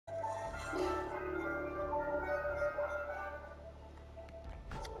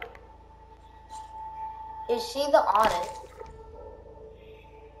Is she the artist?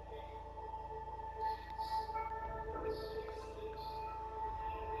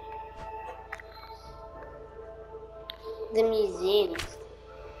 The museums.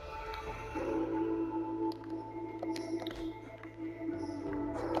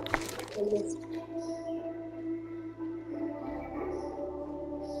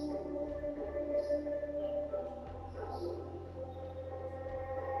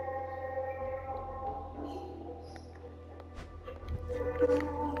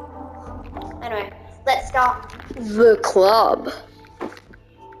 Anyway, let's start the club.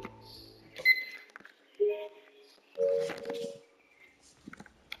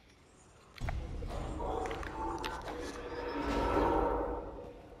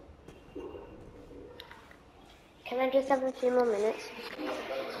 Can I just have a few more minutes?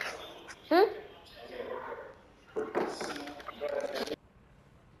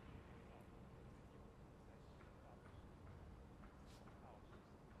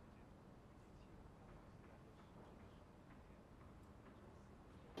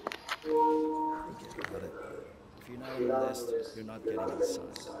 Forget about it. If you're not on the list, you're not getting inside.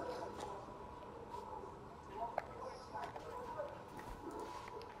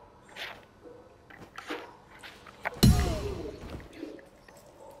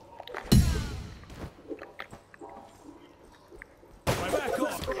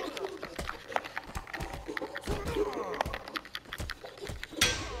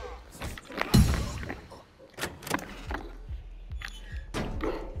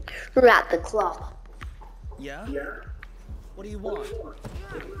 We're at the club. Yeah? What do you want?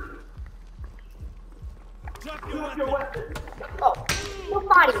 Drop your weapon. Oh, we're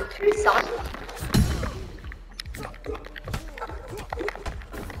fighting too, son.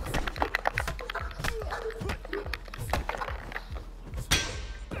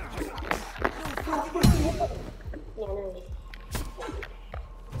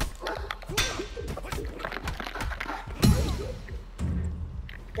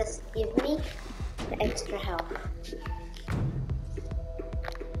 Just give me the extra health.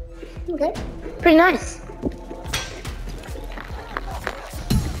 Okay, pretty nice.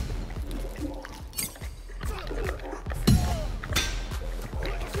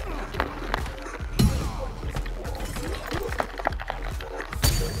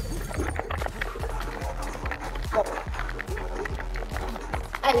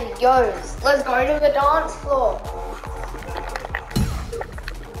 And goes. Let's go to the dance floor.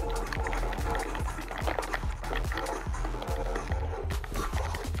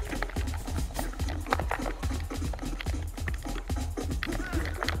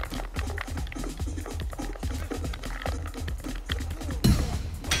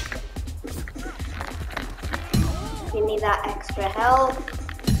 Give me that extra health.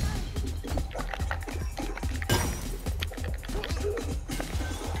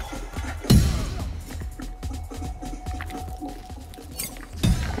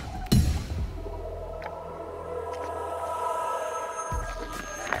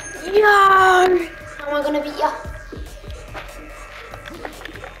 Yo! How am I gonna beat ya?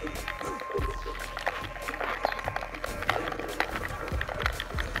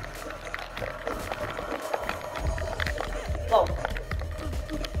 Whoa.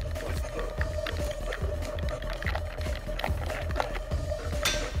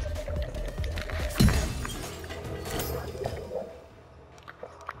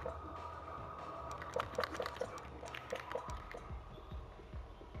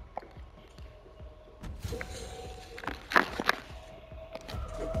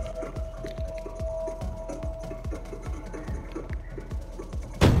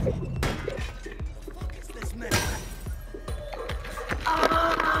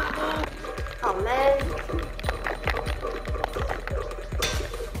 Oh man.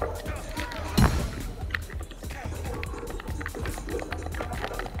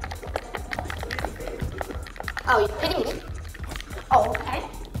 Oh, you're kidding me? Oh, okay.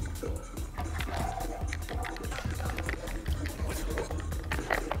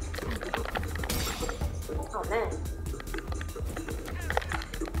 Oh man.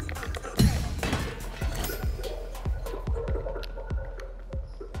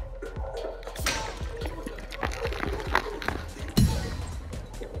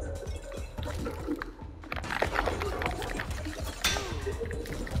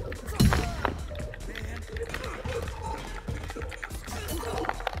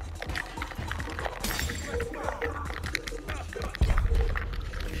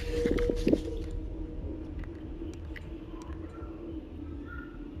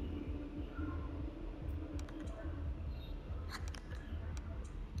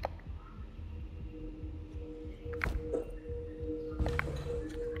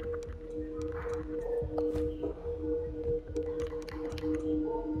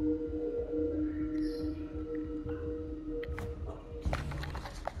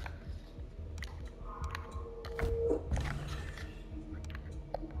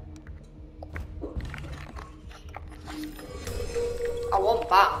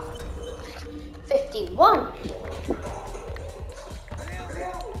 Wow. 51.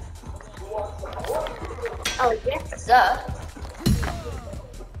 Oh, yes, sir.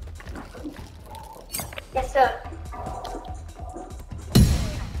 Yes, sir.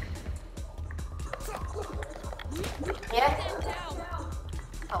 Yeah?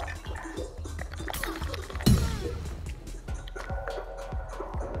 Oh.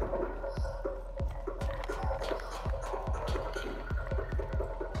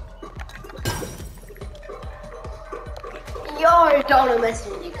 Yo, don't mess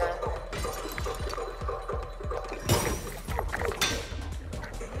with you, girl.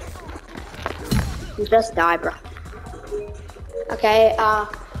 You just die, bro. Okay,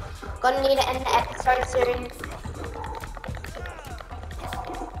 gonna need to end the episode soon.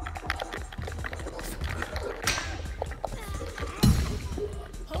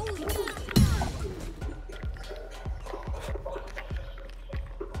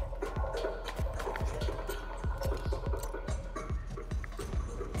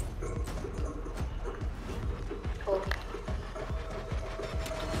 Cool.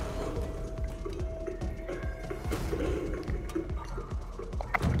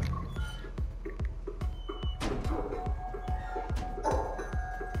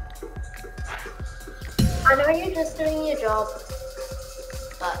 I know you're just doing your job,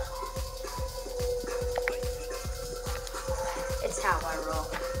 but it's how I roll.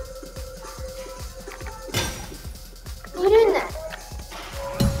 What are you doing there?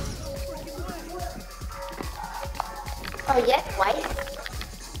 Oh yeah, wait.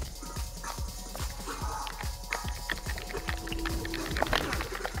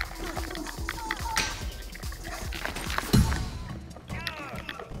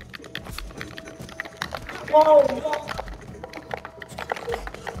 Whoa.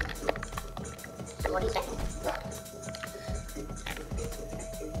 What is that?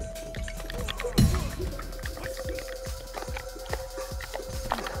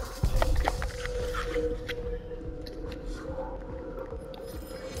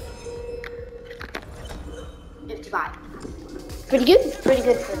 Pretty good? Pretty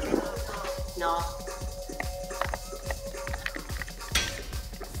good for me. No.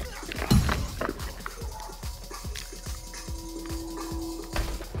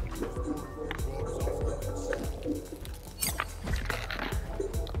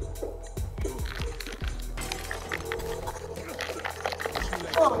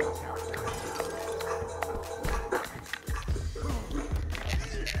 Oh.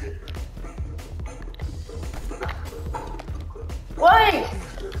 Wait!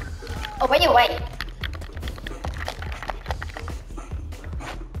 Oh, wait.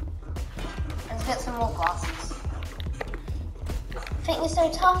 Let's get some more glasses. Think you're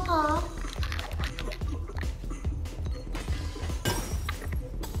so tough, huh?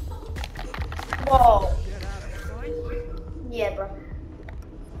 Whoa. Yeah, bro.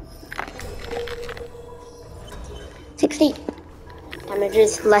 60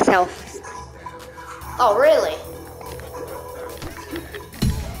 damages, less health. Oh, really?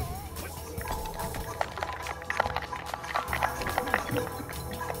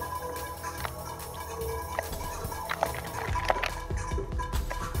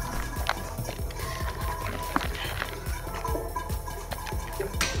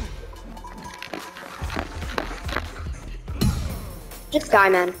 Just die,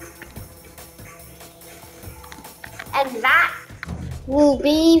 man. And that will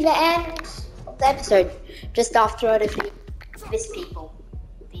be the end of the episode. Just after I defeat these people.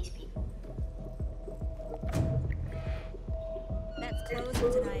 That's closed for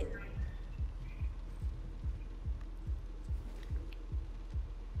tonight.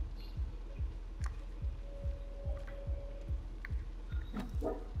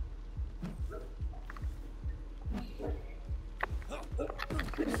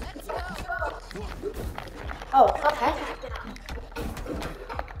 Oh, okay.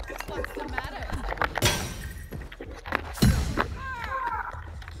 What's the matter?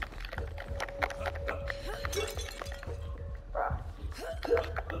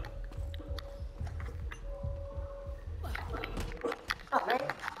 Oh, man.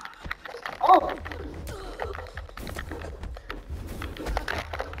 Oh!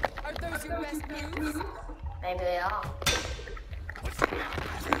 Are those your best moves? Maybe they are.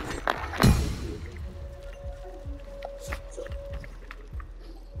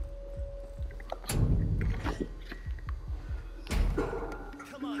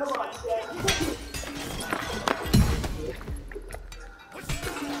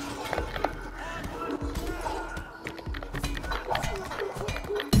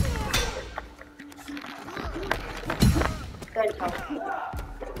 Good.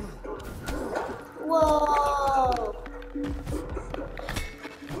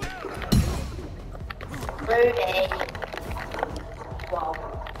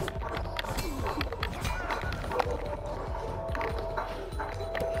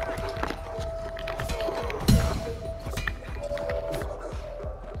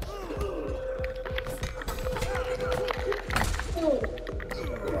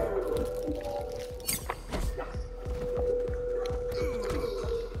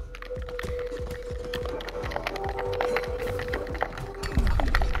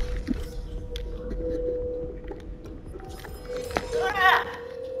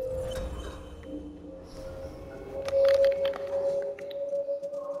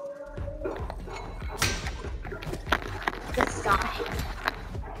 This guy.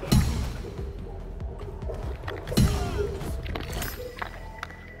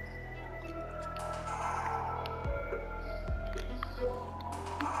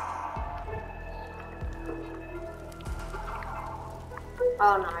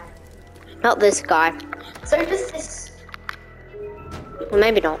 Oh no. Not this guy. So just this. Well,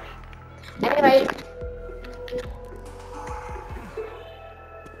 maybe not. Anyway.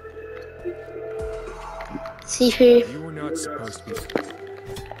 Sifu. You were not supposed to be.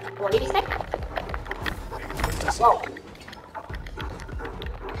 What do you say? Whoa.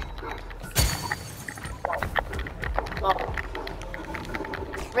 Whoa.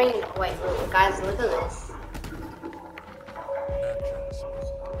 Ring. Wait, look, guys, look at this.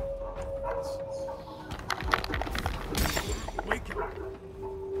 Wake up.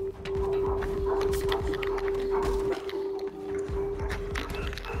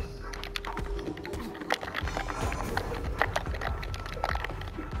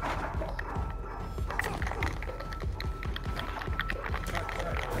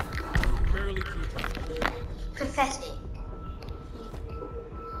 Barely keep up. Pathetic.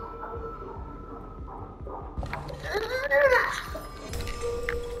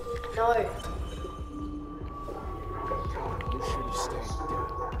 No. You should have stayed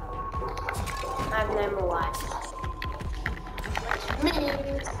dead. I have no more life. Which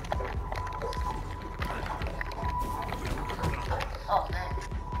means... Oh man.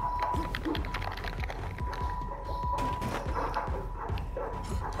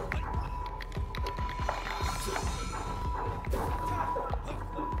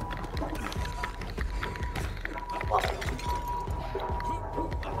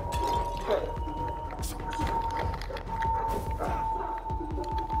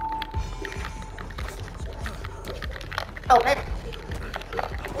 Oh man.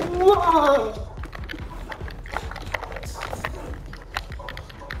 Whoa.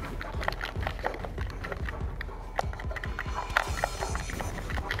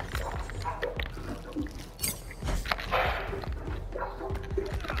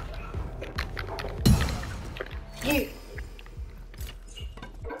 You.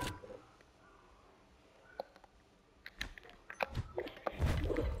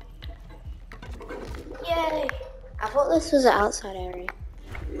 Yay. I thought this was an outside area.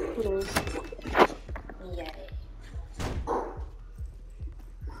 Yay.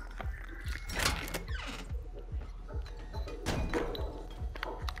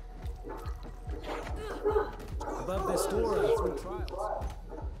 Above this door are 3 trials.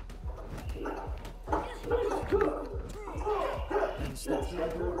 And step through the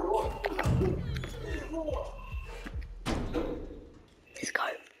door. Let's go.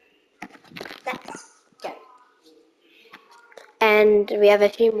 Let's go. And we have a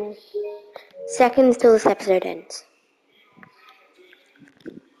few more seconds till this episode ends.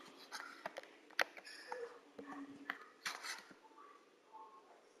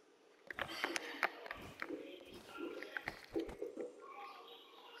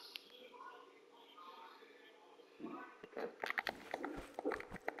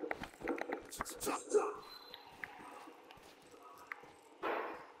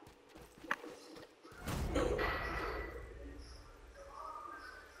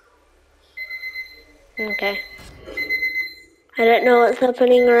 Okay. I don't know what's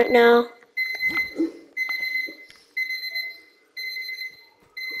happening right now.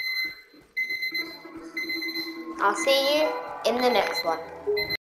 I'll see you in the next one.